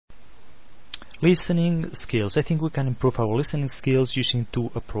Listening skills. I think we can improve our listening skills using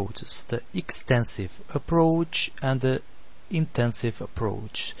two approaches: the extensive approach and the intensive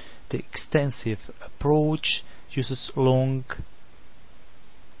approach. The extensive approach uses long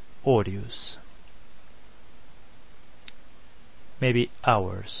audios, maybe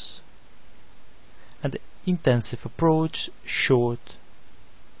hours, and the intensive approach short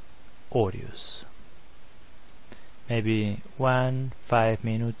audios, maybe 5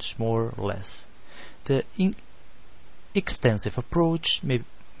 minutes more or less. The extensive approach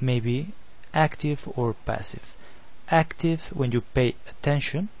may be active or passive. Active when you pay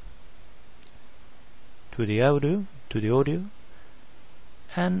attention to the audio,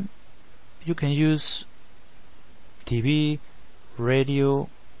 and you can use TV, radio,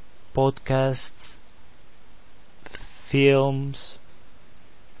 podcasts, films,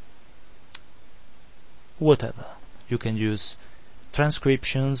 whatever. You can use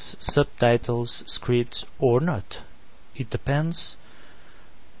transcriptions, subtitles, scripts, or not. It depends,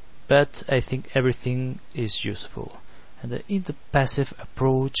 but I think everything is useful. And in the passive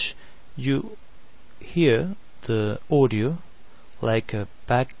approach, you hear the audio like a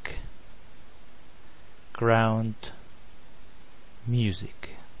background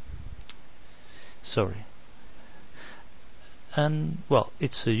music. Sorry. And well,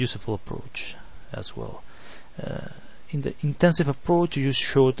 it's a useful approach as well. In the intensive approach, you use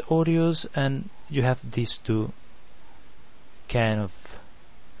short audios, and you have these two kind of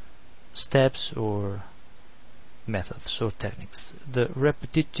steps or methods or techniques: the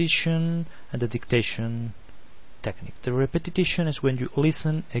repetition and the dictation technique. The repetition is when you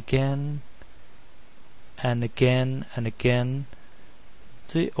listen again and again and again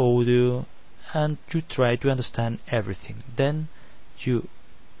the audio, and you try to understand everything. Then you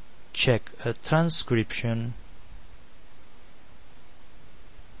check a transcription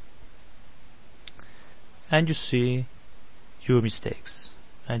and you see your mistakes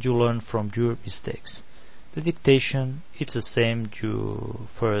and you learn from your mistakes. The dictation, it's the same. You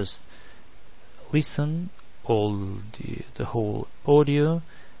first listen the whole audio,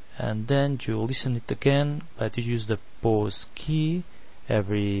 and then you listen it again, but you use the pause key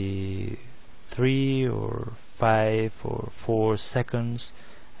every 3 or 5 or 4 seconds,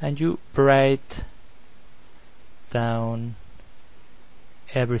 and you write down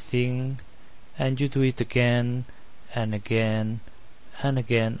everything, and you do it again and again and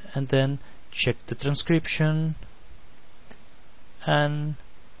again, and then check the transcription and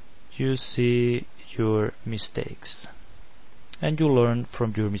you see your mistakes and you learn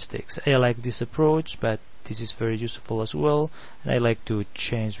from your mistakes. I like this approach, but this is very useful as well, and I like to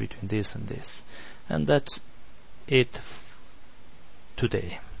change between this and this. And that's it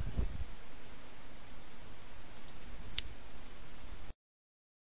today.